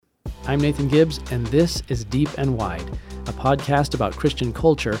I'm Nathan Gibbs, and this is Deep and Wide, a podcast about Christian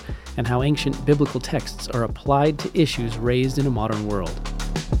culture and how ancient biblical texts are applied to issues raised in a modern world.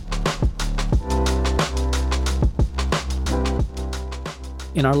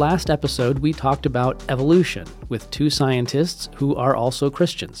 In our last episode, we talked about evolution with two scientists who are also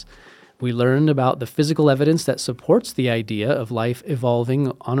Christians. We learned about the physical evidence that supports the idea of life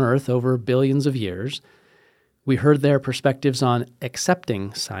evolving on Earth over billions of years. We heard their perspectives on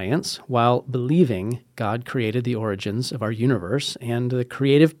accepting science while believing God created the origins of our universe and the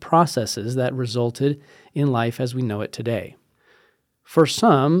creative processes that resulted in life as we know it today. For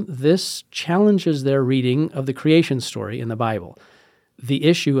some, this challenges their reading of the creation story in the Bible. The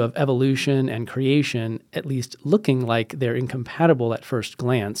issue of evolution and creation, at least looking like they're incompatible at first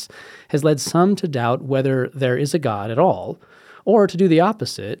glance, has led some to doubt whether there is a God at all, or to do the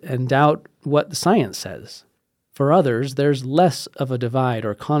opposite and doubt what the science says. For others, there's less of a divide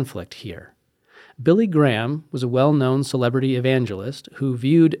or conflict here. Billy Graham was a well-known celebrity evangelist who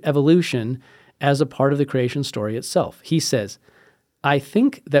viewed evolution as a part of the creation story itself. He says, "I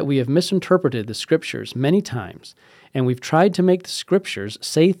think that we have misinterpreted the scriptures many times, and we've tried to make the scriptures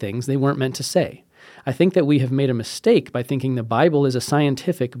say things they weren't meant to say. I think that we have made a mistake by thinking the Bible is a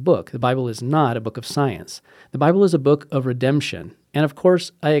scientific book. The Bible is not a book of science. The Bible is a book of redemption. And of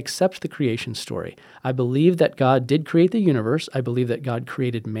course, I accept the creation story. I believe that God did create the universe. I believe that God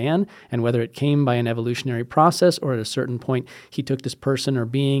created man, and whether it came by an evolutionary process or at a certain point he took this person or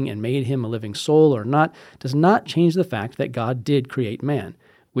being and made him a living soul or not, does not change the fact that God did create man.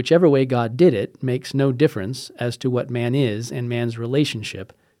 Whichever way God did it makes no difference as to what man is and man's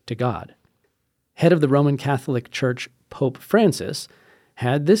relationship to God." Head of the Roman Catholic Church, Pope Francis,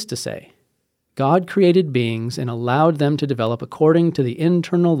 had this to say: "God created beings and allowed them to develop according to the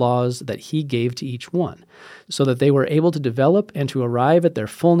internal laws that he gave to each one, so that they were able to develop and to arrive at their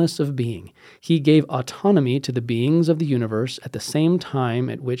fullness of being. He gave autonomy to the beings of the universe at the same time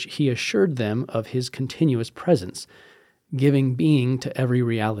at which he assured them of his continuous presence, giving being to every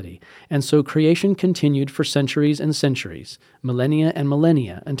reality. And so creation continued for centuries and centuries, millennia and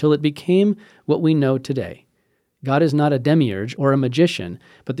millennia, until it became what we know today. God is not a demiurge or a magician,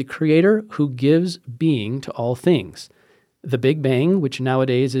 but the creator who gives being to all things. The Big Bang, which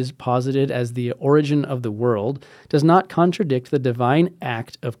nowadays is posited as the origin of the world, does not contradict the divine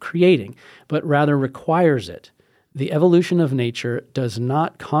act of creating, but rather requires it. The evolution of nature does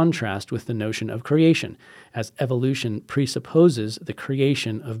not contrast with the notion of creation, as evolution presupposes the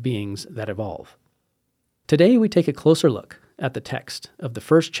creation of beings that evolve." Today we take a closer look at the text of the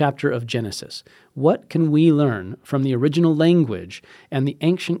first chapter of Genesis. What can we learn from the original language and the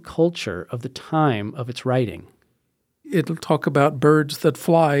ancient culture of the time of its writing? It'll talk about birds that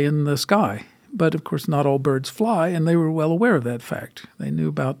fly in the sky, but of course not all birds fly, and they were well aware of that fact. They knew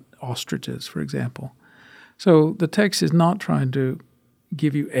about ostriches, for example. So the text is not trying to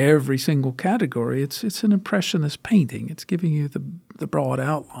give you every single category. It's an impressionist painting. It's giving you the broad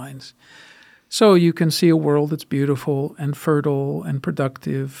outlines. So you can see a world that's beautiful and fertile and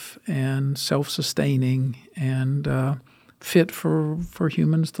productive and self-sustaining and fit for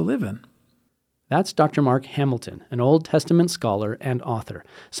humans to live in. That's Dr. Mark Hamilton, an Old Testament scholar and author.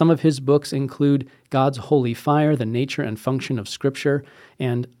 Some of his books include God's Holy Fire, The Nature and Function of Scripture,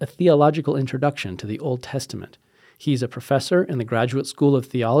 and A Theological Introduction to the Old Testament. He's a professor in the Graduate School of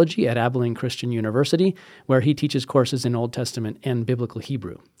Theology at Abilene Christian University, where he teaches courses in Old Testament and Biblical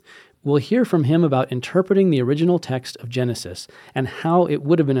Hebrew. We'll hear from him about interpreting the original text of Genesis and how it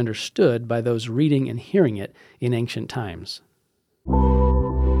would have been understood by those reading and hearing it in ancient times.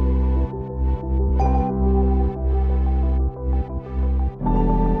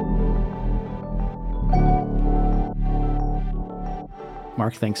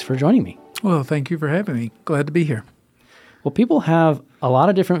 Mark, thanks for joining me. Well, thank you for having me. Glad to be here. Well, people have a lot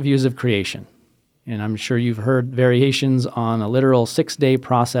of different views of creation, and I'm sure you've heard variations on a literal 6-day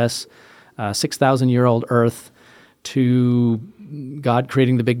process, 6,000-year-old Earth, to God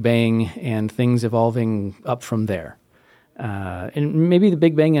creating the Big Bang and things evolving up from there. And maybe the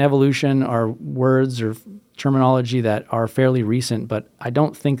Big Bang and evolution are words or terminology that are fairly recent, but I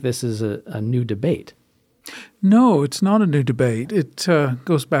don't think this is a new debate. No, it's not a new debate. It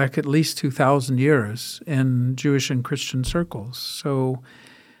goes back at least 2,000 years in Jewish and Christian circles. So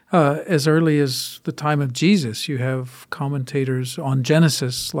as early as the time of Jesus, you have commentators on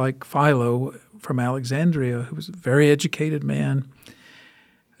Genesis like Philo from Alexandria, who was a very educated man,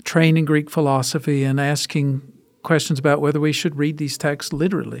 trained in Greek philosophy and asking questions about whether we should read these texts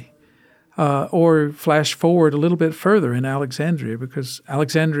literally. Or flash forward a little bit further in Alexandria, because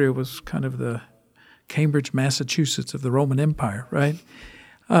Alexandria was kind of the Cambridge, Massachusetts of the Roman Empire, right?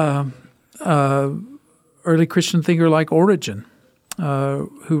 Early Christian thinker like Origen,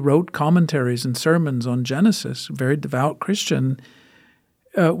 who wrote commentaries and sermons on Genesis, a very devout Christian,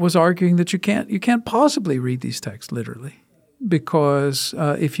 was arguing that you can't possibly read these texts literally, because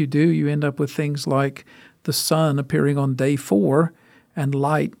if you do, you end up with things like the sun appearing on day 4 and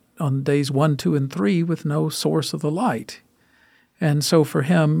light on days 1, 2, and 3 with no source of the light. And so for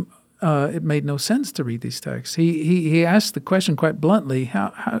him, it made no sense to read these texts. He asked the question quite bluntly: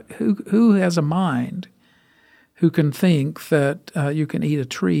 who has a mind who can think that you can eat a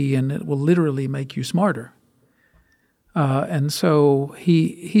tree and it will literally make you smarter? And so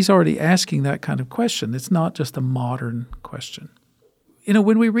he's already asking that kind of question. It's not just a modern question.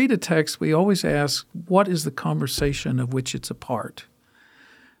 When we read a text, we always ask, what is the conversation of which it's a part?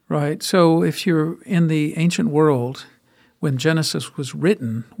 Right? So if you're in the ancient world, when Genesis was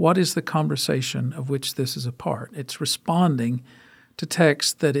written, what is the conversation of which this is a part? It's responding to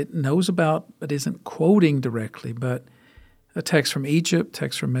texts that it knows about but isn't quoting directly, but a text from Egypt,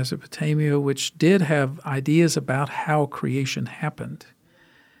 text from Mesopotamia, which did have ideas about how creation happened.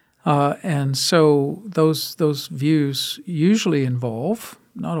 And so those views usually involve,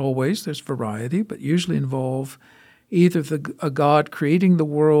 not always, there's variety, but usually involve either a God creating the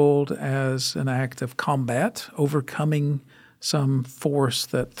world as an act of combat, overcoming some force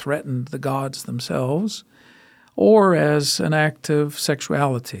that threatened the gods themselves, or as an act of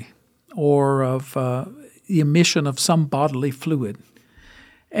sexuality or of the emission of some bodily fluid.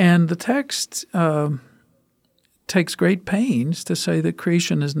 And the text takes great pains to say that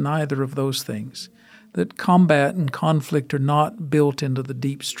creation is neither of those things, that combat and conflict are not built into the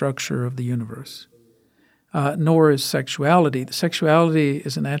deep structure of the universe, nor is sexuality. The sexuality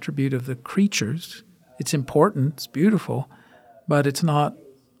is an attribute of the creatures. It's important, it's beautiful, but it's not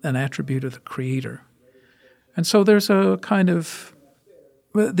an attribute of the Creator. And so there's a kind of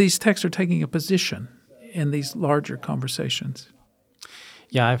 – these texts are taking a position in these larger conversations.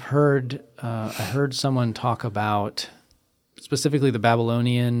 Yeah, I heard someone talk about specifically the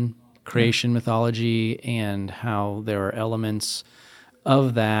Babylonian creation mythology and how there are elements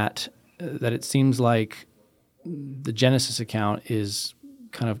of that it seems like the Genesis account is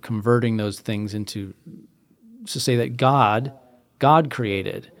kind of converting those things into to say that God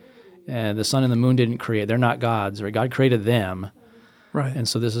created. The sun and the moon didn't create. They're not gods, right? God created them. Right. And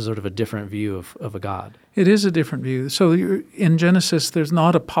so this is sort of a different view of a God. It is a different view. So in Genesis, there's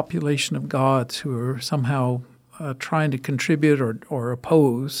not a population of gods who are somehow trying to contribute or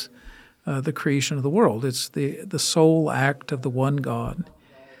oppose the creation of the world. It's the sole act of the one God.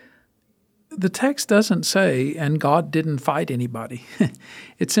 The text doesn't say, and God didn't fight anybody.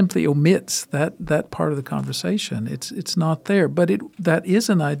 It simply omits that part of the conversation. It's not there. But that is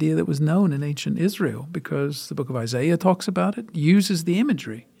an idea that was known in ancient Israel because the book of Isaiah talks about it, uses the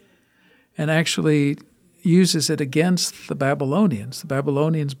imagery, and actually uses it against the Babylonians. The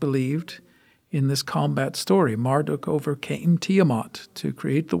Babylonians believed in this combat story. Marduk overcame Tiamat to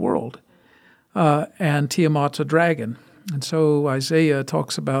create the world, and Tiamat's a dragon. And so Isaiah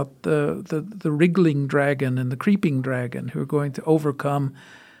talks about the wriggling dragon and the creeping dragon who are going to overcome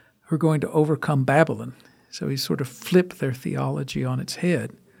Babylon. So he sort of flipped their theology on its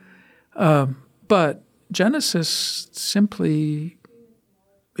head. But Genesis simply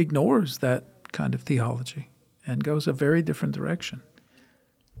ignores that kind of theology and goes a very different direction.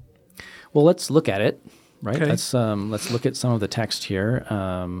 Well, let's look at it. Right. Okay. Let's look at some of the text here.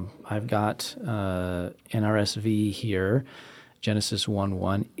 I've got NRSV here, Genesis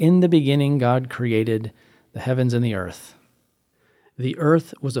 1:1. In the beginning, God created the heavens and the earth. The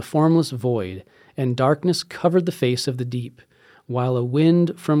earth was a formless void, and darkness covered the face of the deep, while a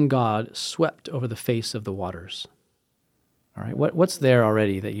wind from God swept over the face of the waters. All right. What's there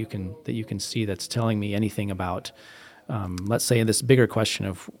already that you can see that's telling me anything about, let's say, this bigger question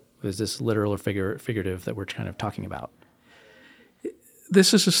of, is this literal or figurative that we're kind of talking about?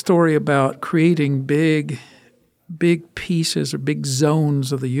 This is a story about creating big pieces or big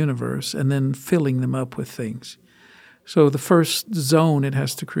zones of the universe and then filling them up with things. So the first zone it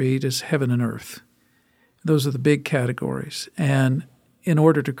has to create is heaven and earth. Those are the big categories. And in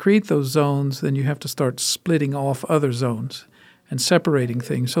order to create those zones, then you have to start splitting off other zones and separating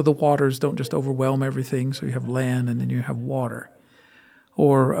things so the waters don't just overwhelm everything. So you have land and then you have water.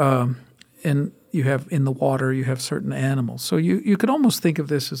 Or and you have in the water, you have certain animals. So you could almost think of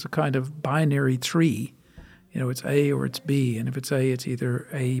this as a kind of binary tree. It's A or it's B, and if it's A, it's either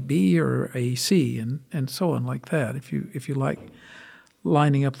A B or A C, and so on like that. If you like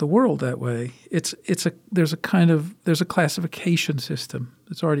lining up the world that way, there's a classification system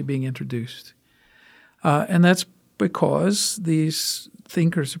that's already being introduced, and that's because these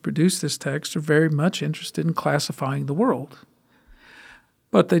thinkers who produce this text are very much interested in classifying the world.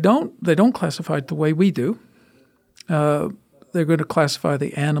 But they don't classify it the way we do. They're going to classify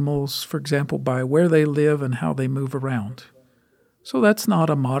the animals, for example, by where they live and how they move around. So that's not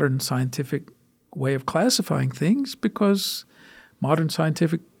a modern scientific way of classifying things, because modern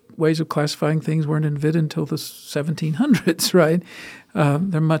scientific ways of classifying things weren't invented until the 1700s, right?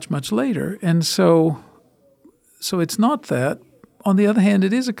 They're much, much later. And so it's not that. On the other hand,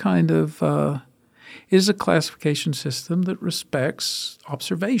 it is a kind of is a classification system that respects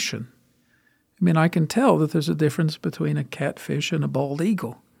observation. I mean, I can tell that there's a difference between a catfish and a bald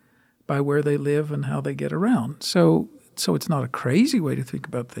eagle by where they live and how they get around. So it's not a crazy way to think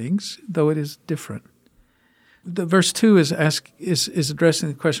about things, though it is different. The verse 2 is addressing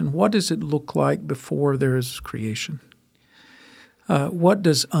the question, what does it look like before there is creation? What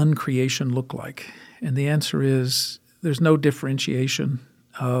does uncreation look like? And the answer is there's no differentiation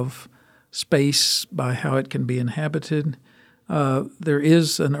of space by how it can be inhabited. There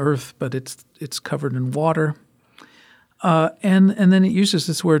is an earth, but it's covered in water. And then it uses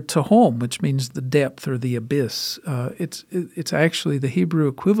this word tehom, which means the depth or the abyss. It's actually the Hebrew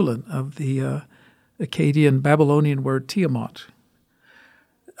equivalent of the Akkadian Babylonian word Tiamat.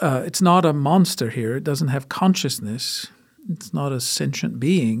 It's not a monster here. It doesn't have consciousness. It's not a sentient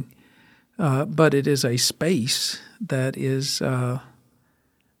being, but it is a space that is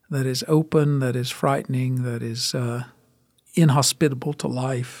open, that is frightening, that is inhospitable to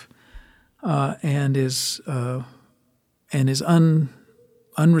life, and is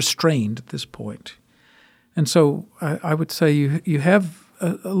unrestrained at this point. And so I would say you have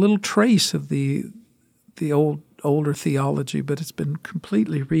a little trace of the older theology, but it's been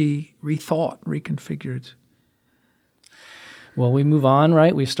completely rethought, reconfigured. Well, we move on,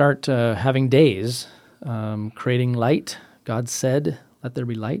 right? We start having days, creating light. God said, "Let there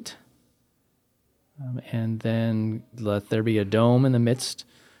be light." And then let there be a dome in the midst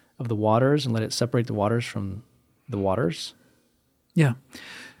of the waters, and let it separate the waters from the waters. Yeah.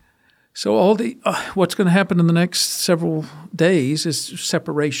 So all what's going to happen in the next several days is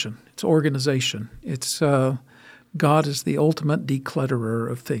separation. It's organization. It's God is the ultimate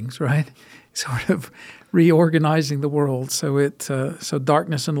declutterer of things, right? Sort of reorganizing the world so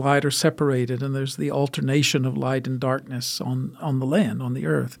darkness and light are separated, and there's the alternation of light and darkness on the land, on the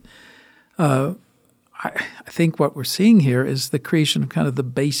earth. I think what we're seeing here is the creation of kind of the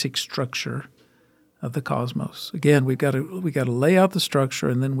basic structure of the cosmos. Again, we got to lay out the structure,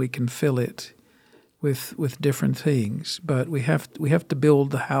 and then we can fill it with different things. But we have to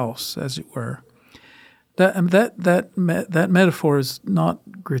build the house, as it were. That metaphor is not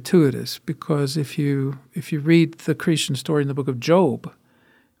gratuitous, because if you read the creation story in the book of Job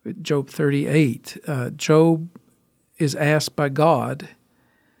 38, Job is asked by God,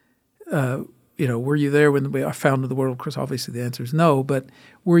 were you there when I founded the world? Of course, obviously the answer is no, but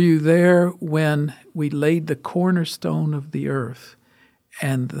were you there when we laid the cornerstone of the earth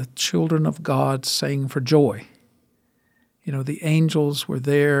and the children of God sang for joy? The angels were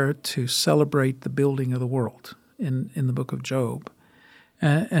there to celebrate the building of the world in the book of Job.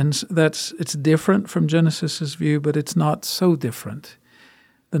 And it's different from Genesis's view, but it's not so different.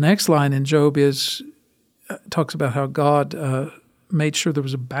 The next line in Job talks about how God made sure there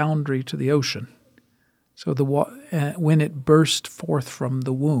was a boundary to the ocean. So when it burst forth from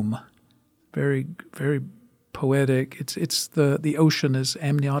the womb, very, very poetic. It's the ocean is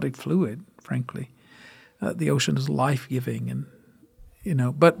amniotic fluid, frankly. The ocean is life-giving, and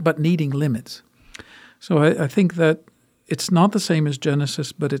but needing limits. So I think that it's not the same as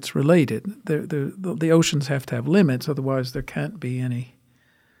Genesis, but it's related. The oceans have to have limits, otherwise there can't be any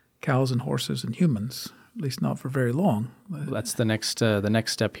cows and horses and humans, at least not for very long. That's the next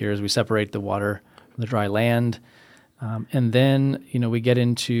step here, is we separate the water from the dry land, and then we get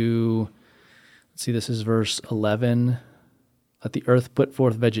into. Let's see, this is verse 11. Let the earth put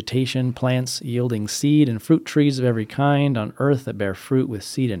forth vegetation, plants yielding seed, and fruit trees of every kind on earth that bear fruit with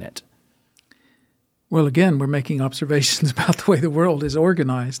seed in it. Well, again, we're making observations about the way the world is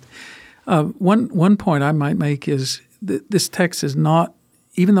organized. One point I might make is that this text is not,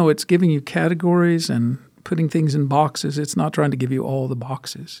 even though it's giving you categories and putting things in boxes, it's not trying to give you all the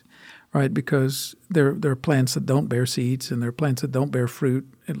boxes, right? Because there are plants that don't bear seeds, and there are plants that don't bear fruit,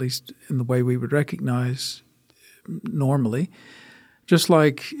 at least in the way we would recognize normally. Just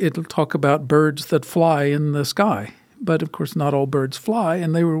like it'll talk about birds that fly in the sky. But, of course, not all birds fly,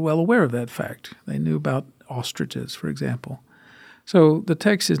 and they were well aware of that fact. They knew about ostriches, for example. So the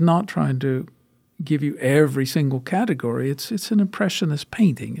text is not trying to give you every single category. It's an impressionist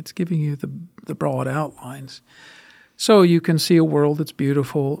painting. It's giving you the broad outlines. So you can see a world that's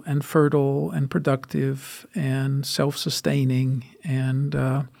beautiful and fertile and productive and self-sustaining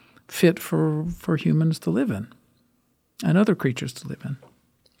and fit for humans to live in and other creatures to live in.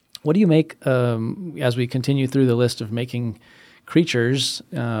 What do you make, as we continue through the list of making creatures,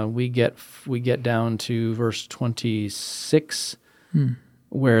 we get down to verse 26,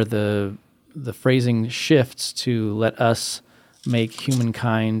 where the phrasing shifts to let us make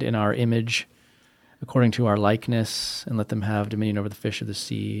humankind in our image, according to our likeness, and let them have dominion over the fish of the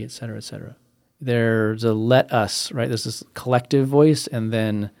sea, et cetera, et cetera. There's a let us, right? There's this collective voice, and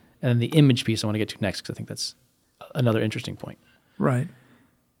then the image piece I want to get to next, because I think that's another interesting point. Right.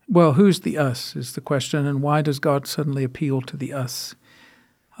 Well, who's the us is the question, and why does God suddenly appeal to the us?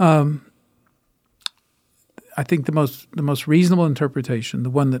 I think the most reasonable interpretation,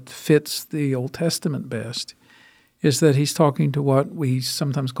 the one that fits the Old Testament best, is that he's talking to what we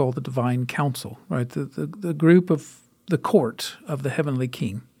sometimes call the divine council, right? The group of the court of the heavenly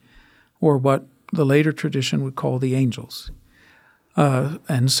king, or what the later tradition would call the angels.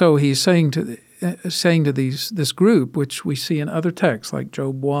 And so he's saying to this group, which we see in other texts like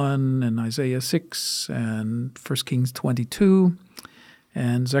Job 1 and Isaiah 6 and 1 Kings 22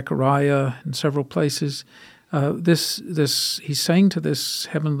 and Zechariah in several places, he's saying to this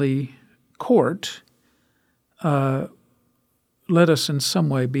heavenly court, let us in some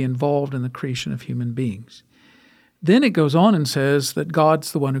way be involved in the creation of human beings. Then it goes on and says that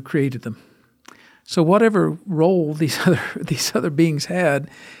God's the one who created them. So whatever role these other beings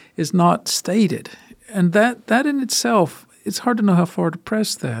had is not stated. And that in itself, it's hard to know how far to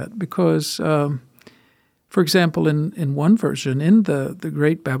press that because, for example, in one version, in the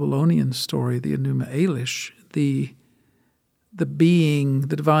great Babylonian story, the Enuma Elish, the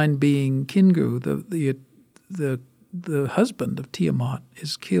divine being Kingu, the husband of Tiamat,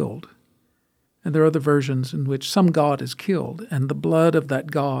 is killed. And there are other versions in which some god is killed, and the blood of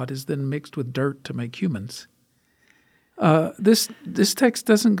that god is then mixed with dirt to make humans. This text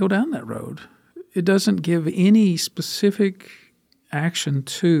doesn't go down that road. It doesn't give any specific action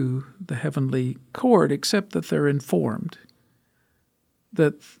to the heavenly court, except that they're informed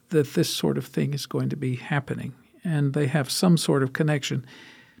that this sort of thing is going to be happening, and they have some sort of connection.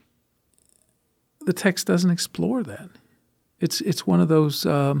 The text doesn't explore that. It's one of those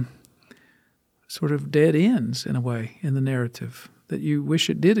sort of dead ends, in a way, in the narrative that you wish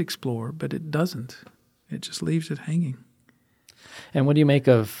it did explore, but it doesn't. It just leaves it hanging. And what do you make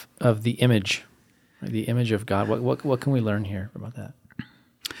of the image of God? What can we learn here about that?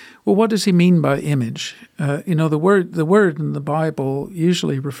 Well, what does he mean by image? The word in the Bible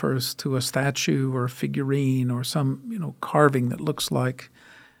usually refers to a statue or a figurine or some carving that looks like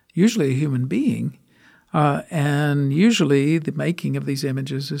usually a human being, and usually the making of these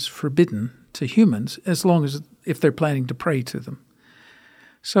images is forbidden to humans as long as if they're planning to pray to them.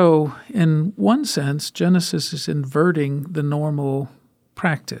 So in one sense, Genesis is inverting the normal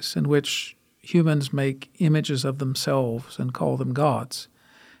practice in which humans make images of themselves and call them gods.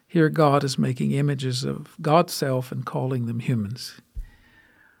 Here God is making images of God's self and calling them humans.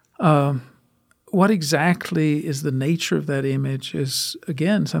 What exactly is the nature of that image is,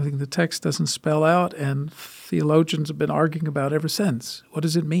 again, something the text doesn't spell out, and theologians have been arguing about ever since. What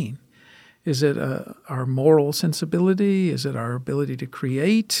does it mean? Is it our moral sensibility? Is it our ability to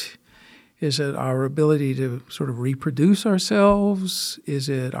create? Is it our ability to sort of reproduce ourselves? Is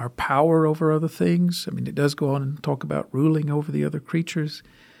it our power over other things? I mean, it does go on and talk about ruling over the other creatures.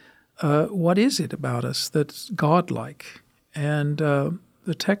 What is it about us that's godlike? And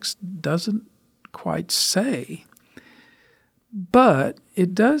the text doesn't quite say, but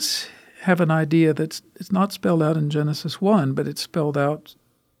it does have an idea that's it's not spelled out in Genesis 1, but it's spelled out,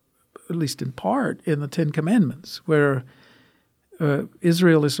 at least in part, in the Ten Commandments, where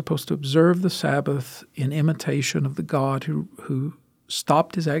Israel is supposed to observe the Sabbath in imitation of the God who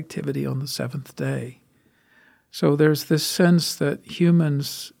stopped his activity on the seventh day. So there's this sense that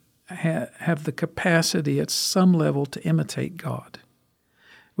humans have the capacity at some level to imitate God.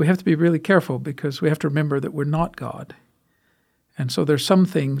 We have to be really careful because we have to remember that we're not God. And so there's some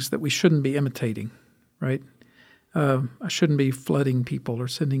things that we shouldn't be imitating, right? I shouldn't be flooding people or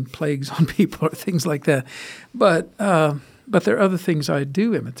sending plagues on people or things like that. But there are other things I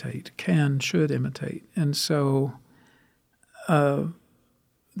do imitate, should imitate. And so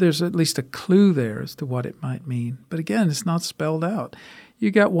there's at least a clue there as to what it might mean. But again, it's not spelled out. You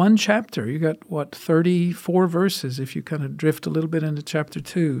got one chapter. You got, 34 verses if you kind of drift a little bit into chapter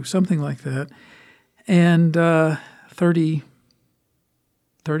 2, something like that. And 30-something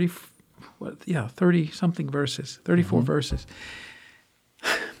verses, 34 verses.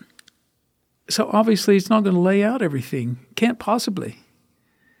 So obviously it's not going to lay out everything. Can't possibly.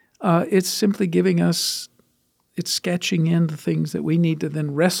 It's simply it's sketching in the things that we need to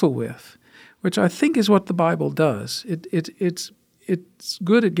then wrestle with, which I think is what the Bible does. It's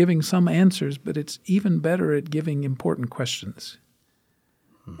good at giving some answers, but it's even better at giving important questions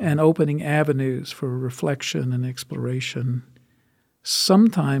and opening avenues for reflection and exploration.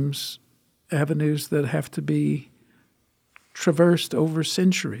 Sometimes avenues that have to be traversed over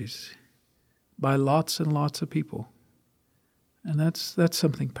centuries by lots and lots of people. And that's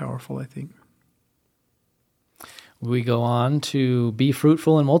something powerful, I think. We go on to be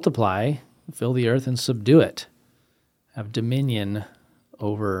fruitful and multiply, fill the earth and subdue it, have dominion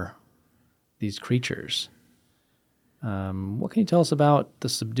over these creatures. What can you tell us about the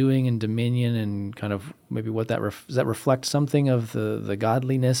subduing and dominion, and kind of maybe what that does that reflect something of the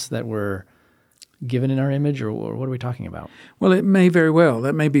godliness that we're given in our image, or what are we talking about? Well, it may very well.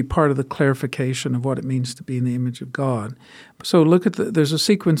 That may be part of the clarification of what it means to be in the image of God. So look at there's a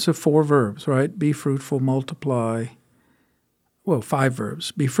sequence of 4 verbs, right? Be fruitful, multiply. Well, 5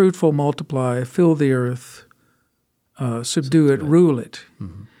 verbs. Be fruitful, multiply, fill the earth, subdue it, rule it.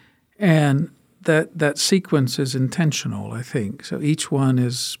 Mm-hmm. And that sequence is intentional, I think. So each one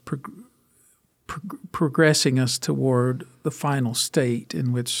is progressing us toward the final state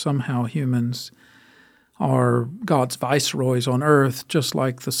in which somehow humans are God's viceroys on earth, just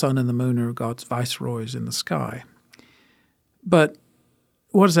like the sun and the moon are God's viceroys in the sky. But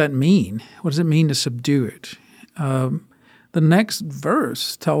what does that mean? What does it mean to subdue it? The next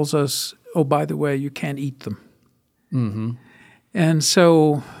verse tells us, oh, by the way, you can't eat them. Mm-hmm. And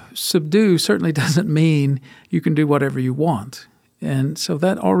so subdue certainly doesn't mean you can do whatever you want. And so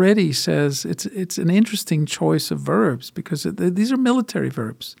that already says it's an interesting choice of verbs, because these are military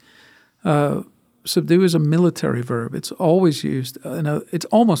verbs. Subdue is a military verb. It's always used. It's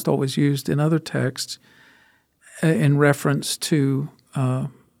almost always used in other texts in reference to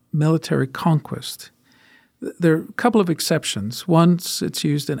military conquest. There are a couple of exceptions. Once it's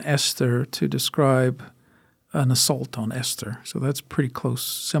used in Esther to describe an assault on Esther, so that's pretty close,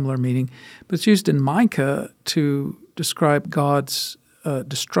 similar meaning. But it's used in Micah to describe God's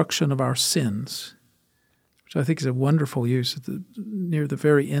destruction of our sins, which I think is a wonderful use near the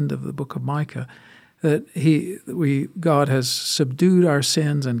very end of the book of Micah, that God has subdued our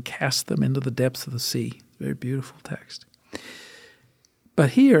sins and cast them into the depths of the sea. Very beautiful text. But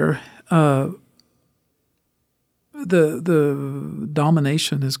here, the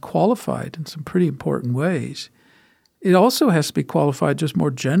domination is qualified in some pretty important ways. It also has to be qualified just more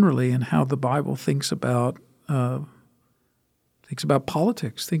generally in how the Bible thinks about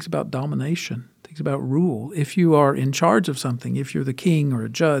politics, thinks about domination, thinks about rule. If you are in charge of something, if you're the king or a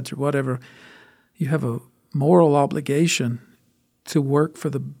judge or whatever, you have a moral obligation to work for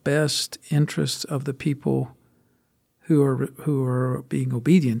the best interests of the people who are being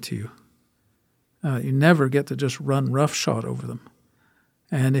obedient to you. You never get to just run roughshod over them.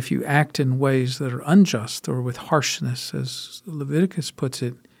 And if you act in ways that are unjust or with harshness, as Leviticus puts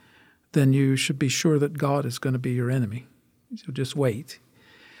it, then you should be sure that God is going to be your enemy. So just wait.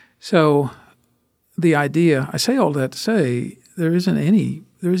 So the idea, I say all that to say, there isn't any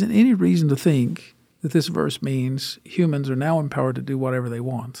reason to think that this verse means humans are now empowered to do whatever they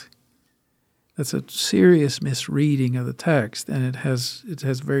want. That's a serious misreading of the text, and it has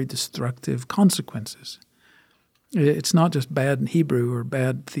very destructive consequences. It's not just bad in Hebrew or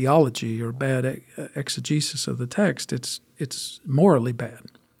bad theology or bad exegesis of the text. It's morally bad,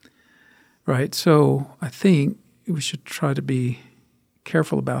 right? So I think we should try to be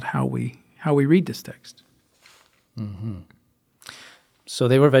careful about how we read this text. Mm-hmm. So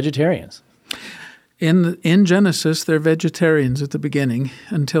they were vegetarians. In Genesis, they're vegetarians at the beginning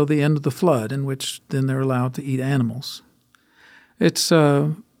until the end of the flood, in which then they're allowed to eat animals. It's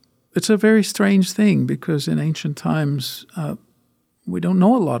a very strange thing, because in ancient times we don't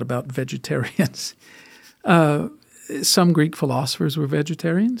know a lot about vegetarians. Some Greek philosophers were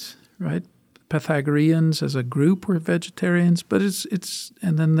vegetarians, right? Pythagoreans as a group were vegetarians, but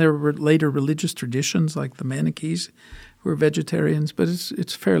and then there were later religious traditions like the Manichees who were vegetarians, but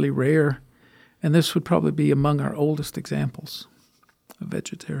it's fairly rare. And this would probably be among our oldest examples of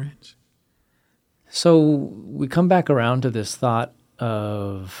vegetarians. So we come back around to this thought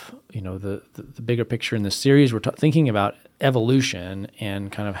of, the bigger picture in this series. We're thinking about evolution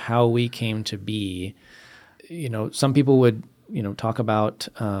and kind of how we came to be. Some people would, talk about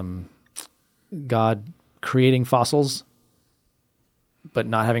God creating fossils, but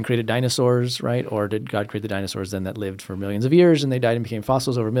not having created dinosaurs, right? Or did God create the dinosaurs then that lived for millions of years and they died and became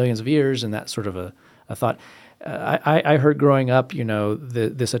fossils over millions of years, and that's sort of a a thought. I heard growing up,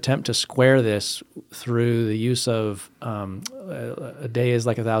 this attempt to square this through the use of a day is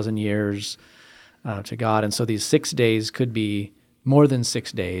like 1,000 years to God. And so these 6 days could be more than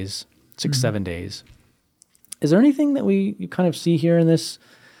 6 days, 7 days. Is there anything that you kind of see here in this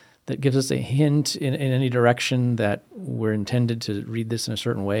that gives us a hint in any direction that we're intended to read this in a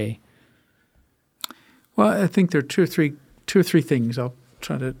certain way? Well, I think there are two or three things. I'll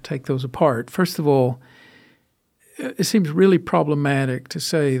try to take those apart. First of all, it seems really problematic to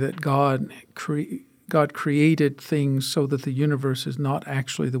say that God created things so that the universe is not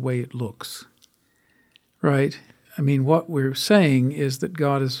actually the way it looks, right? I mean, what we're saying is that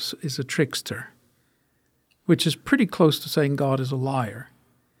God is a trickster, which is pretty close to saying God is a liar,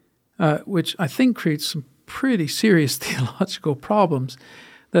 which I think creates some pretty serious theological problems,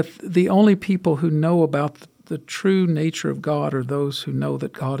 that the only people who know about the true nature of God are those who know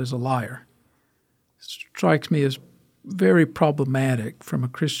that God is a liar. It strikes me as very problematic from a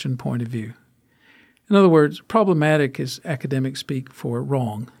Christian point of view. In other words, problematic is academic speak for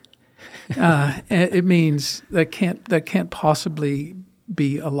wrong. It means that can't possibly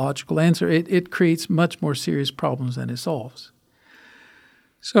be a logical answer. It creates much more serious problems than it solves.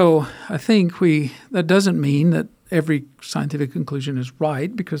 So I think that doesn't mean that every scientific conclusion is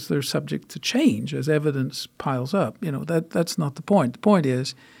right, because they're subject to change as evidence piles up. That's not the point. The point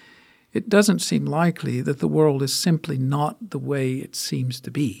is, it doesn't seem likely that the world is simply not the way it seems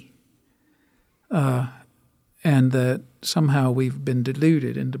to be, and that somehow we've been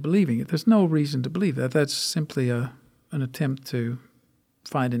deluded into believing it. There's no reason to believe that. That's simply an attempt to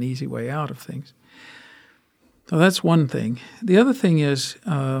find an easy way out of things. So that's one thing. The other thing is,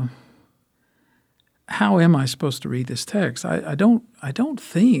 how am I supposed to read this text? I don't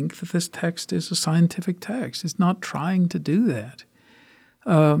think that this text is a scientific text. It's not trying to do that.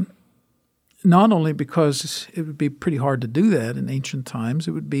 Not only because it would be pretty hard to do that in ancient times,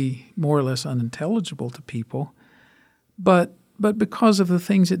 it would be more or less unintelligible to people, but because of the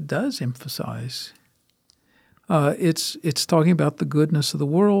things it does emphasize. It's talking about the goodness of the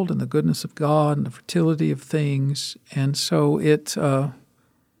world and the goodness of God and the fertility of things, and so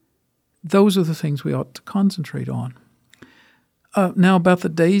those are the things we ought to concentrate on. Now, about the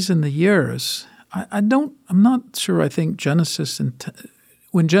days and the years, I'm not sure. I think Genesis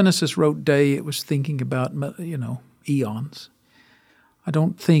when Genesis wrote day, it was thinking about, eons. I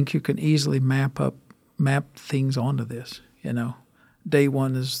don't think you can easily map things onto this. Day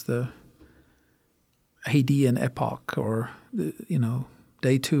one is the Hadean epoch, or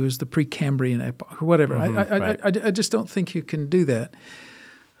day two is the Precambrian epoch, or whatever. Mm-hmm, I just don't think you can do that.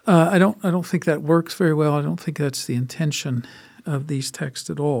 I don't think that works very well. I don't think that's the intention of these texts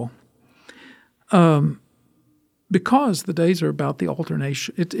at all. Because the days are about the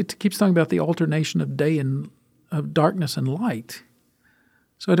alternation. It keeps talking about the alternation of day and of darkness and light.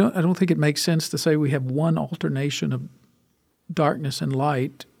 So I don't think it makes sense to say we have one alternation of darkness and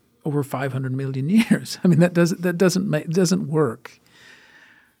light over 500 million years. I mean, that doesn't work.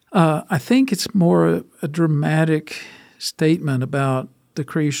 I think it's more a dramatic statement about the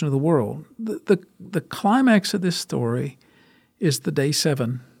creation of the world. The climax of this story is the day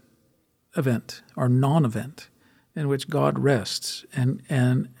 7 event, or non-event, in which God rests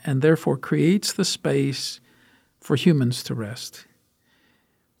and therefore creates the space for humans to rest.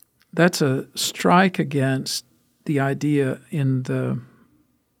 That's a strike against the idea in the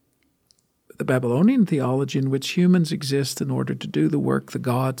Babylonian theology in which humans exist in order to do the work the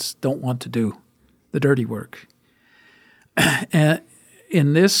gods don't want to do, the dirty work. And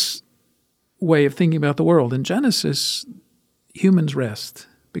in this way of thinking about the world, in Genesis, humans rest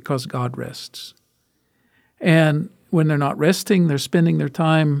because God rests. And when they're not resting, they're spending their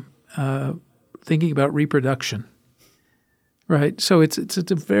time thinking about reproduction, right? So it's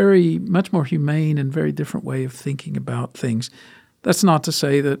a very much more humane and very different way of thinking about things. That's not to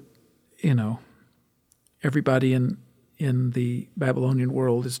say that everybody in the Babylonian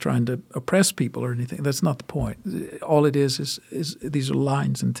world is trying to oppress people or anything. That's not the point. All it is these are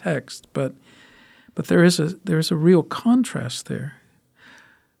lines in text, but there is a real contrast there.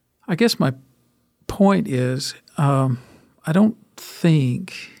 I guess my point is, I don't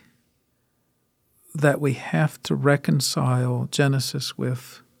think that we have to reconcile Genesis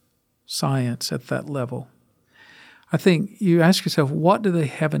with science at that level. I think you ask yourself, what do they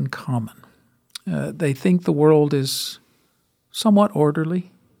have in common? They think the world is somewhat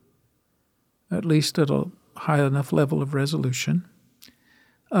orderly, at least at a high enough level of resolution.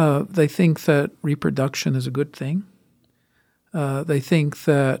 They think that reproduction is a good thing. They think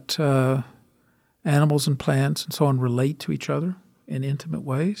that animals and plants and so on relate to each other in intimate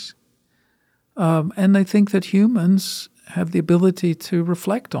ways. And they think that humans have the ability to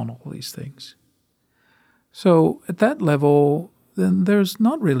reflect on all these things. So at that level, then there's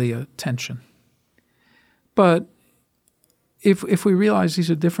not really a tension. But if we realize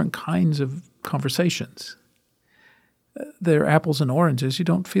these are different kinds of conversations, they're apples and oranges, you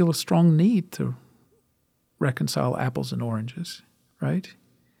don't feel a strong need to reconcile apples and oranges, right?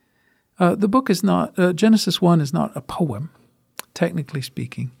 The book is not, Genesis 1 is not a poem, technically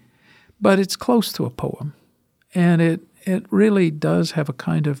speaking, but it's close to a poem. And it really does have a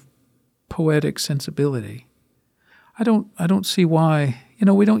kind of poetic sensibility. I don't see why,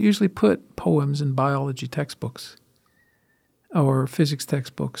 we don't usually put poems in biology textbooks or physics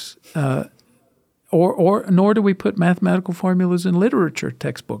textbooks, or nor do we put mathematical formulas in literature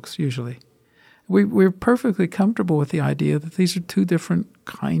textbooks usually. We're perfectly comfortable with the idea that these are two different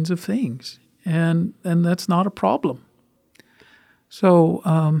kinds of things, and that's not a problem. So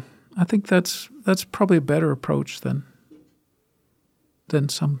I think that's probably a better approach than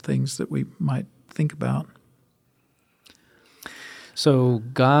some things that we might think about. So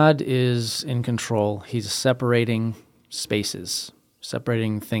God is in control. He's separating spaces,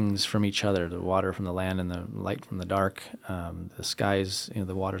 separating things from each other, the water from the land and the light from the dark, the skies,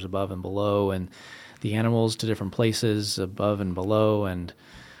 the waters above and below, and the animals to different places above and below, and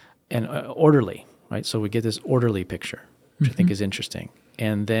orderly, right? So we get this orderly picture, which I think is interesting.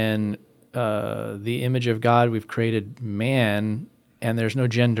 And then the image of God, we've created man, and there's no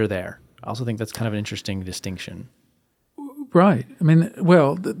gender there. I also think that's kind of an interesting distinction. Right. I mean,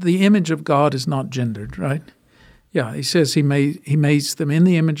 well, the image of God is not gendered, right? Yeah, he says he makes them in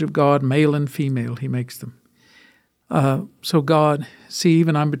the image of God, male and female, he makes them. So God, see,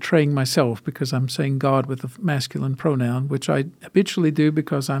 even I'm betraying myself because I'm saying God with a masculine pronoun, which I habitually do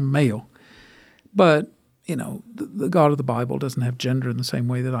because I'm male. But, the God of the Bible doesn't have gender in the same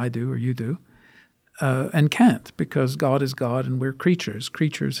way that I do or you do, and can't, because God is God and we're creatures.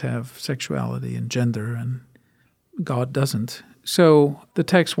 Creatures have sexuality and gender, and God doesn't. So the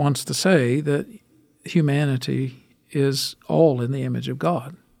text wants to say that humanity is all in the image of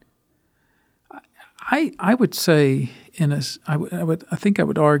God. I would say, I think I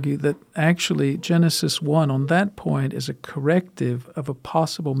would argue that actually Genesis 1 on that point is a corrective of a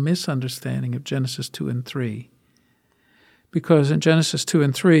possible misunderstanding of Genesis 2 and 3. Because in Genesis 2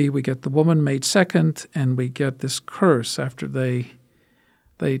 and 3, we get the woman made second, and we get this curse after they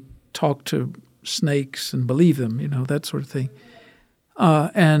talk to snakes and believe them, that sort of thing.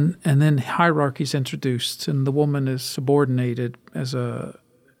 And then hierarchy is introduced, and the woman is subordinated as a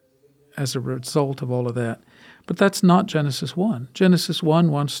result of all of that. But that's not Genesis 1. Genesis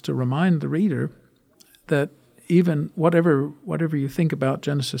 1 wants to remind the reader that even whatever you think about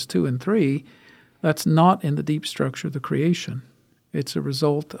Genesis 2 and 3, that's not in the deep structure of the creation. It's a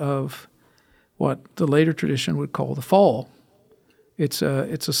result of what the later tradition would call the fall. It's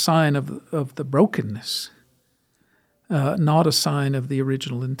a sign of the brokenness, not a sign of the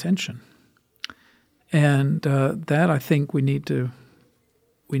original intention. And that I think we need to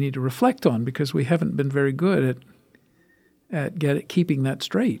reflect on, because we haven't been very good at keeping that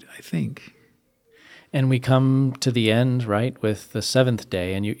straight, I think. And we come to the end, right, with the seventh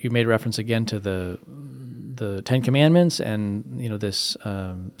day, and you made reference again to the Ten Commandments, and this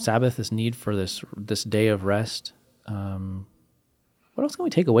Sabbath, this need for this day of rest. What else can we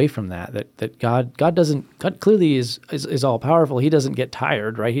take away from that? That God clearly is all powerful. He doesn't get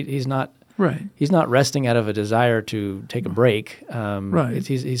tired, right? He's not. Right. He's not resting out of a desire to take a break. Right.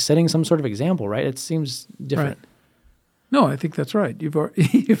 He's setting some sort of example, right? It seems different. Right. No, I think that's right. You've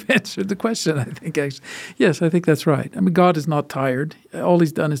answered the question, I think. Actually. Yes, I think that's right. I mean, God is not tired. All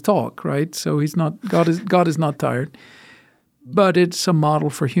he's done is talk, right? So he's not. God is not tired. But it's a model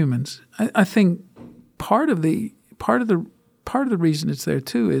for humans. I think part of the reason it's there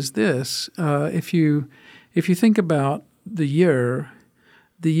too is this: if you think about the year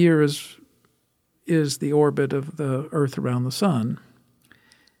is the orbit of the Earth around the sun.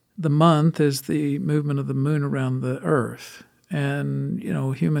 The month is the movement of the moon around the Earth. And,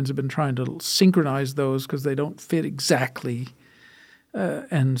 humans have been trying to synchronize those because they don't fit exactly.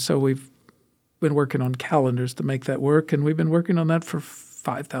 And so we've been working on calendars to make that work, and we've been working on that for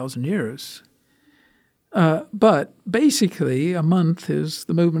 5,000 years. But basically, a month is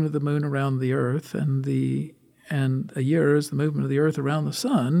the movement of the moon around the Earth, and a year is the movement of the Earth around the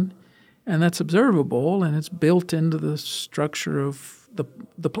sun. And that's observable, and it's built into the structure of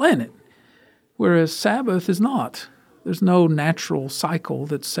the planet, whereas Sabbath is not. There's no natural cycle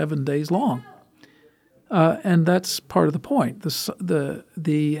that's 7 days long, and that's part of the point. The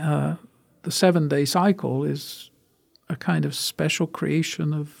 7 day cycle is a kind of special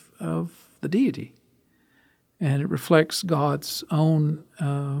creation of the deity. And it reflects God's own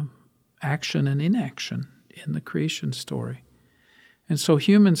action and inaction in the creation story. And so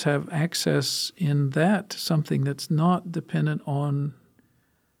humans have access in that to something that's not dependent on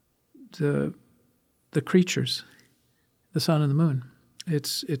the creatures, the sun and the moon.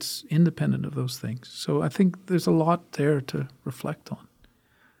 It's independent of those things. So I think there's a lot there to reflect on.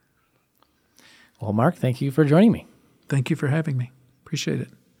 Well, Mark, thank you for joining me. Thank you for having me. Appreciate it.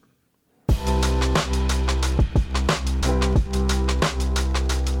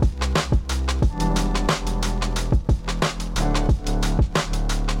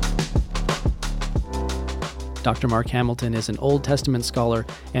 Dr. Mark Hamilton is an Old Testament scholar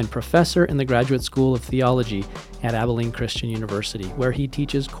and professor in the Graduate School of Theology at Abilene Christian University, where he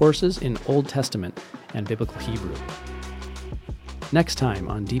teaches courses in Old Testament and Biblical Hebrew. Next time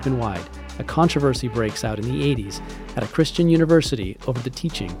on Deep and Wide, a controversy breaks out in the 80s at a Christian university over the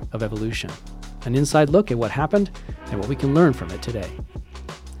teaching of evolution. An inside look at what happened and what we can learn from it today.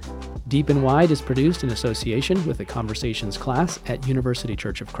 Deep and Wide is produced in association with the Conversations class at University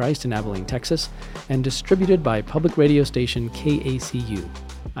Church of Christ in Abilene, Texas, and distributed by public radio station KACU.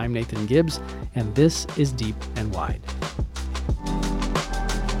 I'm Nathan Gibbs, and this is Deep and Wide.